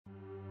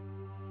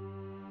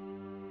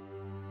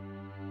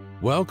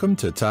Welcome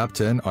to Top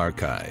 10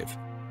 Archive.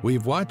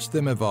 We've watched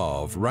them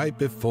evolve right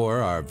before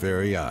our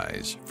very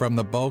eyes, from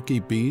the bulky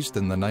beast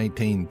in the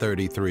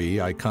 1933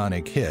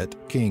 iconic hit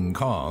King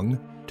Kong,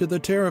 to the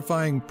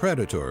terrifying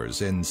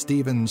predators in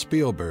Stephen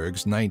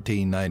Spielberg's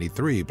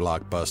 1993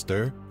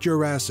 blockbuster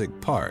Jurassic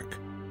Park.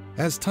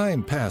 As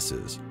time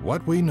passes,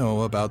 what we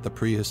know about the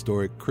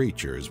prehistoric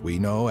creatures we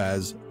know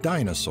as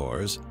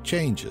dinosaurs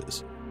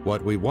changes.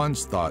 What we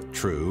once thought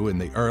true in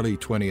the early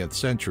 20th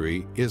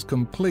century is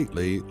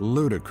completely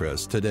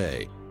ludicrous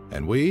today,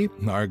 and we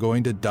are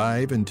going to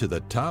dive into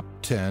the top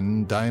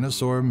 10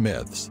 dinosaur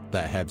myths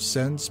that have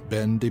since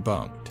been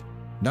debunked.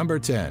 Number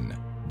 10.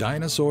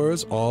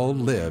 Dinosaurs all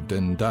lived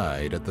and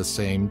died at the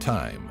same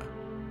time.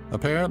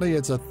 Apparently,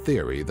 it's a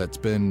theory that's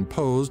been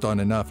posed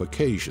on enough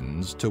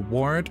occasions to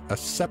warrant a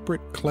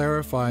separate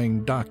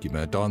clarifying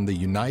document on the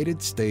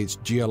United States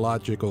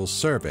Geological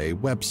Survey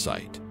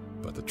website.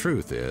 But the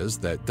truth is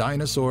that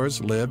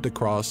dinosaurs lived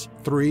across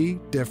 3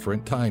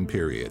 different time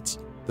periods: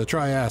 the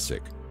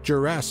Triassic,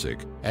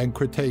 Jurassic, and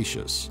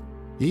Cretaceous.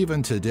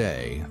 Even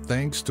today,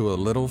 thanks to a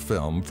little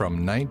film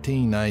from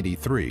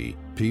 1993,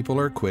 people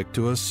are quick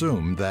to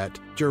assume that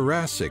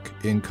Jurassic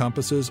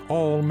encompasses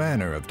all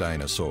manner of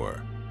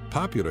dinosaur.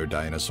 Popular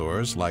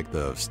dinosaurs like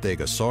the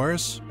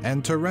Stegosaurus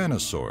and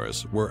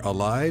Tyrannosaurus were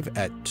alive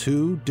at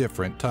 2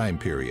 different time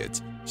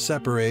periods,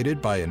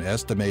 separated by an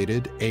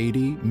estimated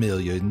 80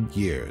 million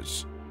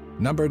years.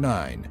 Number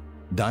 9.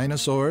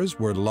 Dinosaurs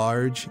were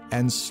large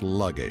and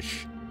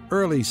sluggish.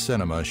 Early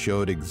cinema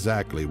showed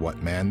exactly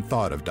what man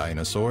thought of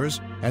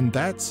dinosaurs, and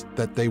that's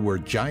that they were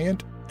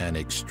giant and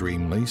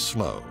extremely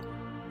slow.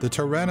 The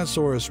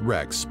Tyrannosaurus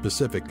rex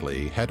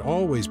specifically had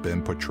always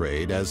been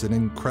portrayed as an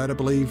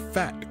incredibly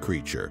fat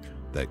creature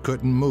that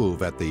couldn't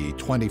move at the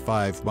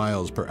 25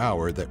 miles per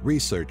hour that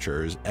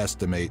researchers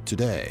estimate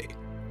today.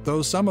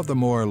 Though some of the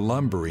more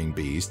lumbering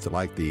beasts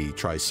like the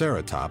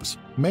Triceratops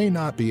may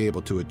not be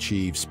able to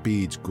achieve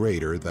speeds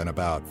greater than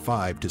about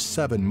 5 to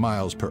 7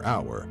 miles per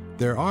hour,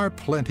 there are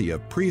plenty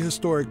of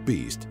prehistoric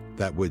beasts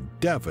that would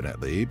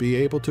definitely be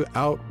able to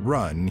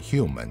outrun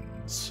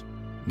humans.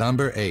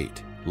 Number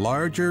 8.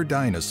 Larger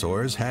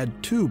dinosaurs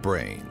had 2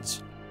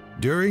 brains.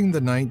 During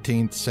the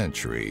 19th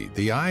century,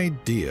 the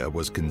idea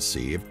was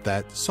conceived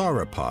that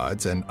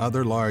sauropods and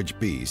other large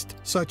beasts,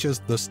 such as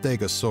the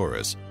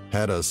Stegosaurus,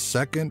 had a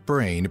second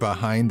brain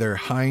behind their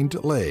hind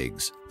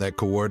legs that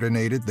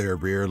coordinated their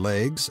rear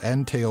legs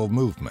and tail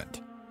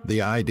movement.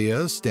 The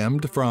idea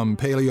stemmed from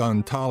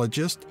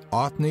paleontologist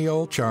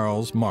Othniel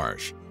Charles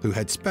Marsh, who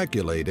had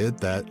speculated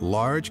that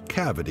large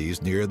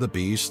cavities near the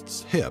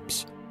beast's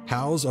hips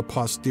house a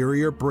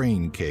posterior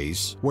brain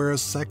case where a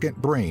second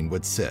brain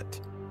would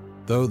sit.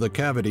 Though the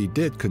cavity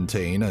did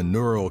contain a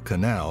neural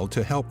canal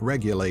to help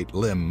regulate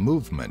limb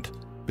movement,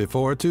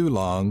 before too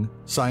long,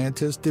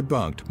 scientists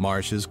debunked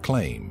Marsh's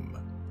claim.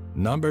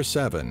 Number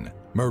 7.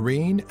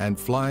 Marine and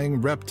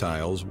flying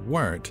reptiles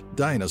weren't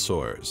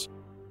dinosaurs.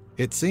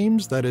 It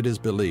seems that it is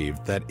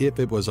believed that if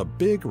it was a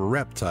big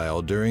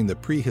reptile during the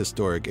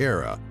prehistoric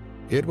era,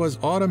 it was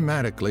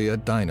automatically a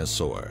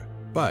dinosaur.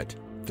 But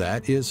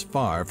that is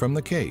far from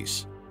the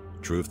case.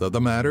 Truth of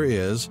the matter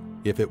is,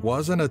 if it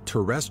wasn't a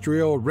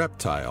terrestrial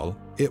reptile,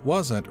 it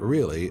wasn't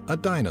really a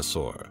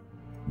dinosaur.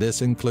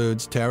 This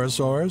includes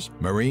pterosaurs,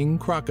 marine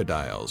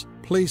crocodiles,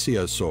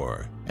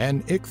 plesiosaur,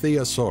 and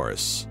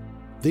ichthyosaurus.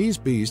 These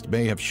beasts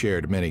may have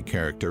shared many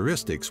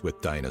characteristics with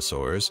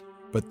dinosaurs,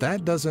 but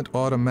that doesn't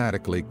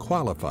automatically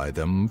qualify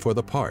them for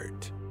the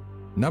part.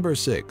 Number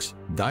 6.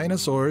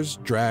 Dinosaurs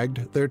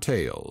dragged their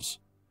tails.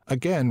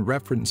 Again,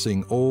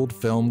 referencing old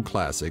film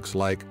classics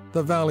like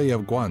The Valley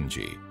of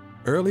Gwangi,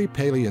 early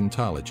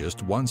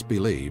paleontologists once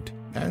believed,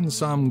 and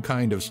some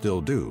kind of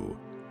still do,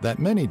 that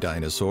many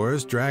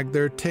dinosaurs dragged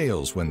their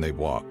tails when they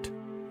walked.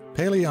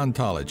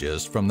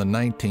 Paleontologists from the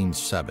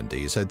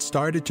 1970s had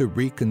started to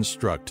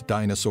reconstruct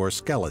dinosaur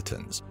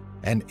skeletons,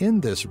 and in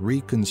this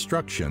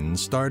reconstruction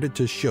started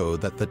to show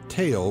that the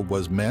tail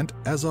was meant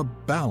as a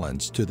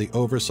balance to the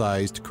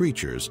oversized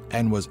creatures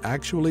and was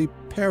actually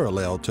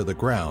parallel to the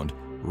ground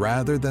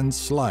rather than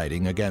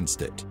sliding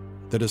against it.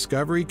 The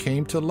discovery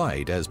came to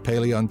light as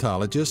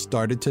paleontologists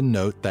started to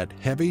note that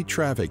heavy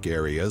traffic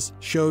areas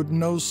showed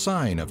no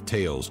sign of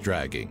tails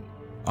dragging.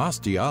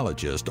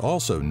 Osteologists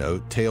also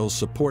note tail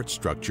support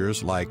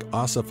structures like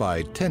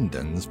ossified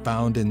tendons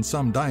found in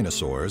some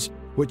dinosaurs,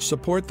 which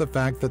support the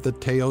fact that the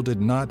tail did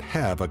not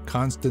have a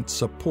constant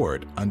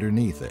support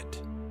underneath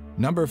it.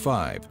 Number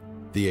 5.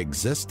 The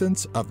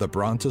existence of the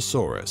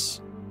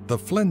Brontosaurus. The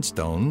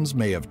Flintstones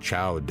may have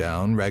chowed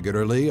down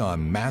regularly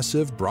on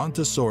massive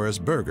Brontosaurus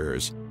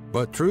burgers,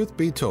 but truth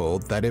be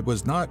told that it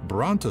was not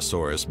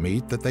Brontosaurus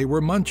meat that they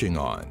were munching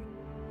on.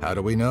 How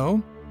do we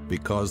know?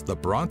 Because the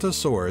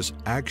Brontosaurus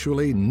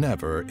actually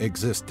never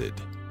existed.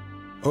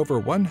 Over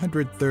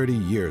 130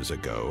 years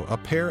ago, a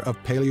pair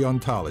of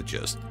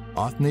paleontologists,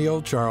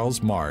 Othniel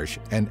Charles Marsh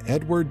and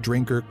Edward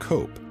Drinker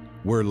Cope,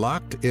 were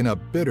locked in a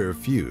bitter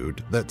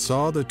feud that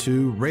saw the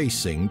two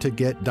racing to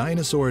get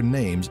dinosaur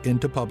names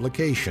into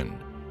publication.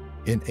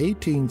 In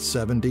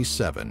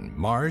 1877,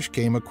 Marsh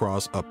came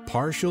across a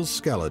partial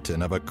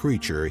skeleton of a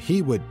creature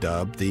he would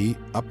dub the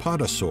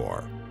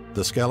apatosaur.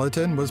 The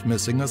skeleton was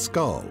missing a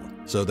skull,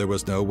 so there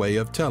was no way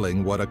of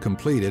telling what a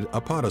completed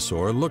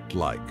apatosaur looked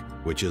like,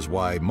 which is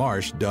why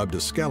Marsh dubbed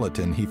a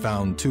skeleton he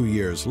found 2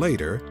 years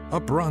later a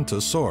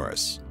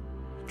Brontosaurus.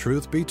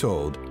 Truth be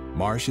told,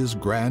 Marsh's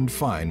grand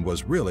find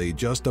was really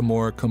just a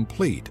more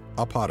complete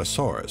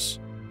apatosaurus.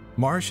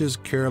 Marsh's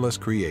careless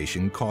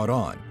creation caught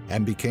on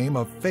and became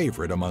a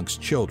favorite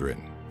amongst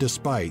children,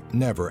 despite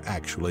never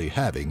actually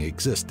having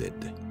existed.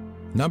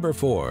 Number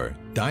 4.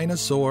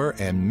 Dinosaur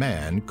and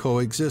Man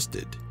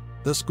Coexisted.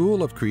 The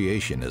school of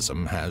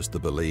creationism has the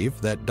belief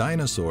that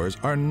dinosaurs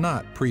are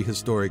not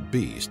prehistoric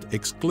beasts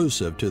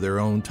exclusive to their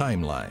own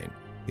timeline.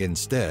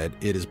 Instead,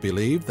 it is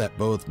believed that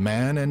both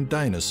man and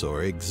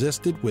dinosaur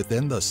existed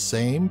within the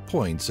same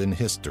points in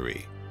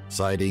history.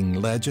 Citing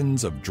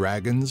legends of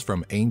dragons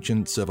from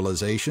ancient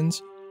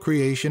civilizations,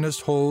 creationists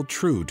hold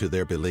true to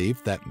their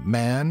belief that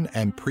man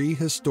and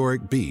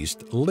prehistoric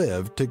beasts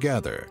lived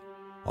together.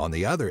 On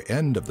the other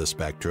end of the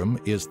spectrum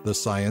is the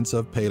science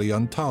of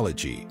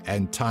paleontology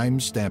and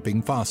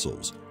time-stamping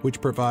fossils,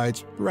 which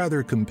provides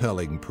rather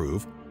compelling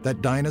proof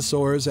that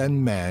dinosaurs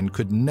and man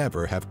could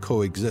never have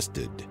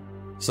coexisted.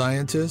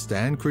 Scientists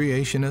and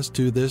creationists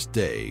to this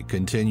day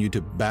continue to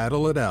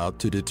battle it out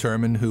to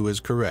determine who is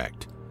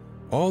correct.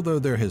 Although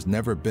there has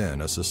never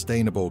been a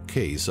sustainable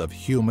case of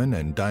human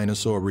and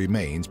dinosaur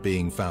remains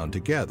being found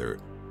together,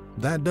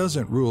 that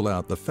doesn't rule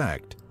out the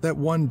fact that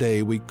one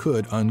day we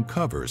could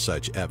uncover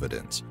such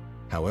evidence.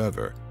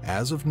 However,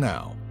 as of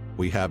now,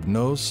 we have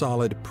no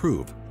solid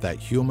proof that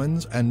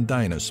humans and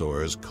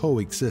dinosaurs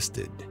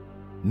coexisted.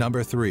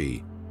 Number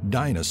 3.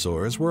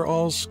 Dinosaurs were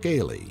all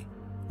scaly.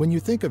 When you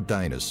think of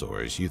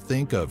dinosaurs, you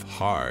think of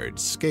hard,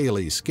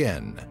 scaly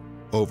skin.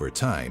 Over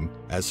time,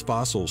 as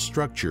fossil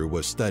structure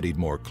was studied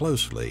more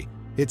closely,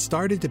 it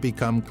started to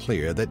become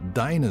clear that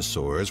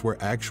dinosaurs were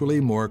actually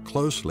more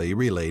closely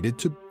related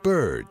to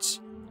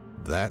birds.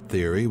 That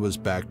theory was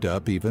backed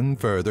up even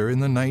further in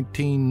the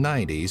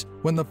 1990s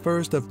when the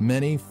first of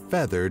many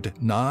feathered,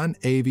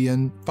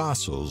 non-avian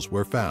fossils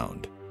were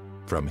found.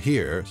 From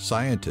here,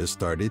 scientists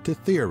started to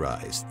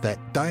theorize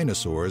that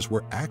dinosaurs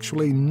were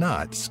actually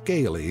not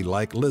scaly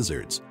like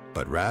lizards,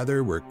 but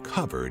rather were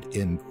covered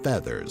in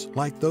feathers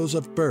like those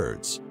of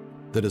birds.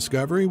 The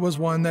discovery was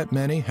one that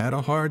many had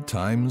a hard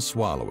time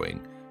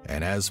swallowing,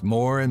 and as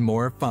more and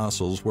more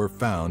fossils were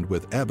found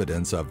with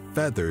evidence of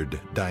feathered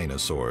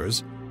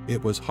dinosaurs,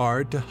 it was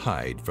hard to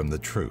hide from the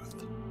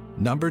truth.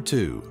 Number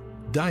 2.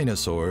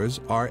 Dinosaurs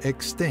are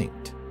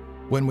extinct.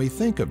 When we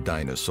think of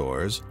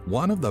dinosaurs,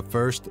 one of the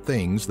first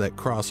things that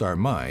cross our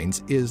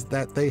minds is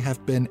that they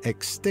have been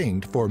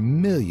extinct for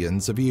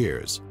millions of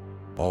years.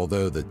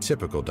 Although the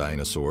typical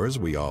dinosaurs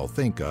we all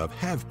think of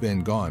have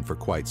been gone for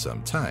quite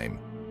some time,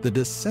 the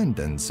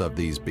descendants of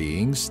these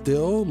beings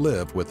still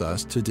live with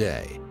us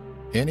today.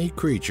 Any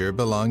creature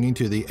belonging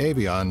to the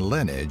avian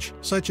lineage,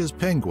 such as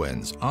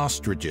penguins,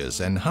 ostriches,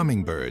 and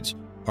hummingbirds,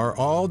 are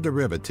all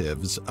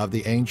derivatives of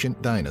the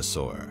ancient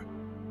dinosaur.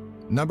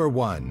 Number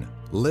 1.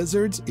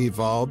 Lizards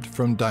evolved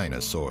from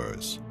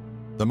dinosaurs.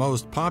 The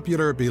most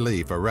popular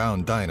belief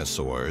around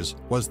dinosaurs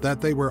was that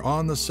they were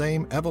on the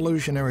same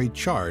evolutionary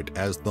chart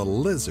as the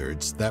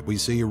lizards that we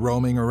see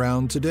roaming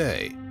around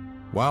today.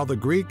 While the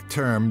Greek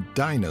term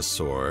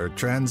dinosaur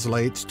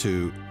translates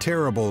to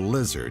terrible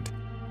lizard,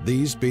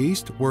 these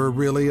beasts were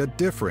really a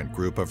different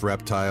group of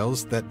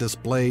reptiles that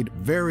displayed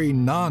very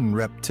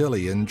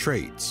non-reptilian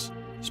traits.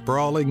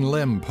 Sprawling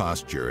limb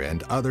posture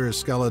and other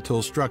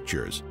skeletal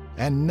structures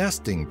and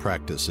nesting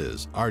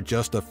practices are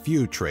just a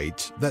few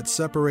traits that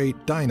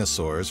separate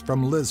dinosaurs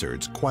from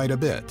lizards quite a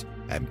bit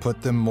and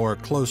put them more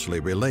closely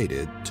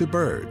related to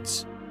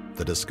birds.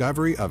 The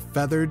discovery of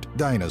feathered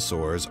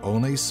dinosaurs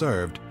only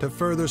served to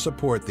further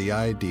support the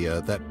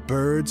idea that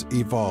birds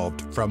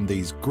evolved from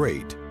these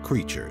great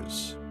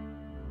creatures.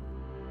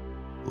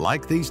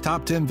 Like these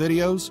top 10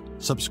 videos?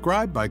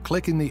 Subscribe by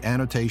clicking the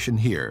annotation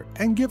here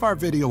and give our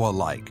video a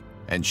like.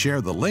 And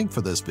share the link for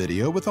this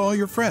video with all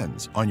your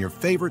friends on your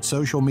favorite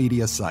social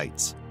media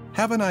sites.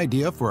 Have an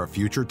idea for a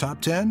future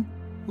top 10?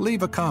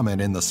 Leave a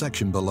comment in the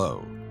section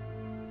below.